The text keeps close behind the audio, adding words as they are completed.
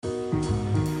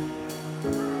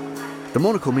The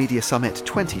Monocle Media Summit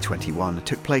 2021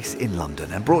 took place in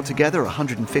London and brought together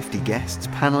 150 guests,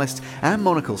 panellists and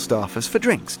Monocle staffers for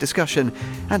drinks, discussion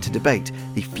and to debate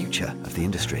the future of the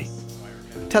industry.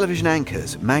 Television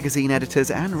anchors, magazine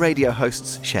editors and radio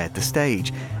hosts shared the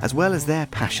stage, as well as their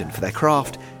passion for their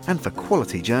craft and for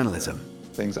quality journalism.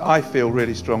 I feel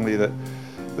really strongly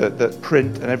that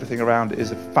print and everything around it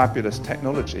is a fabulous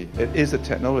technology. It is a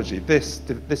technology. This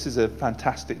is a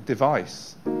fantastic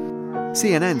device.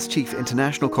 CNN's chief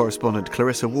international correspondent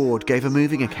Clarissa Ward gave a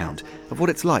moving account of what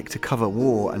it's like to cover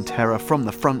war and terror from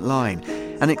the front line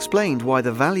and explained why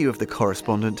the value of the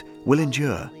correspondent will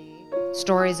endure.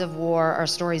 Stories of war are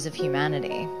stories of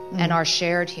humanity and our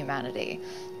shared humanity.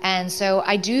 And so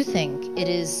I do think it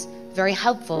is very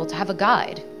helpful to have a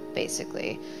guide,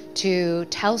 basically, to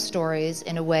tell stories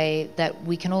in a way that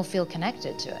we can all feel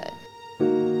connected to it.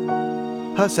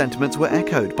 Her sentiments were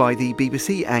echoed by the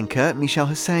BBC anchor Mishal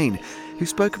Hussain, who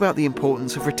spoke about the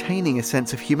importance of retaining a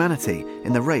sense of humanity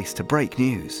in the race to break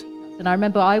news. And I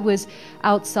remember I was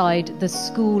outside the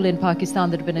school in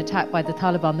Pakistan that had been attacked by the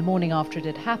Taliban the morning after it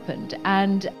had happened.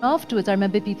 And afterwards, I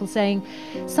remember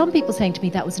some people saying to me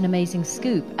that was an amazing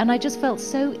scoop. And I just felt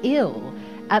so ill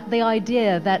at the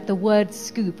idea that the word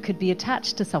scoop could be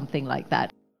attached to something like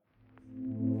that.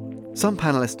 Some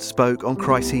panellists spoke on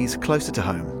crises closer to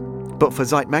home. But for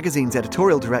Zeit magazine's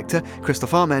editorial director,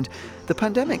 Christoph Armand, the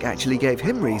pandemic actually gave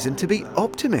him reason to be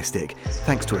optimistic,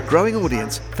 thanks to a growing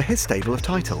audience for his stable of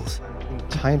titles. In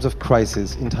times of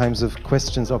crisis, in times of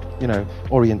questions of,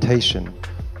 orientation,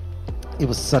 it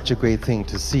was such a great thing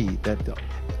to see that the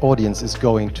audience is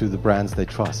going to the brands they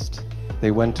trust. They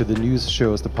went to the news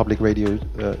shows, the public radio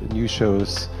news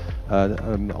shows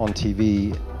on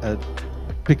TV,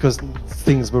 because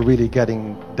things were really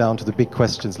getting down to the big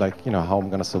questions like, how I'm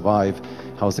going to survive,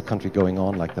 how's the country going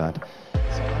on, like that.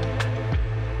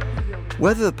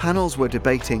 Whether the panels were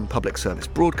debating public service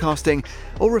broadcasting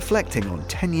or reflecting on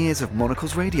 10 years of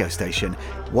Monocle's radio station,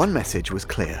 one message was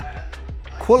clear.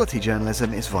 Quality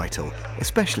journalism is vital,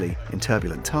 especially in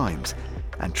turbulent times,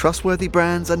 and trustworthy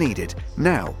brands are needed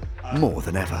now more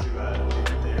than ever.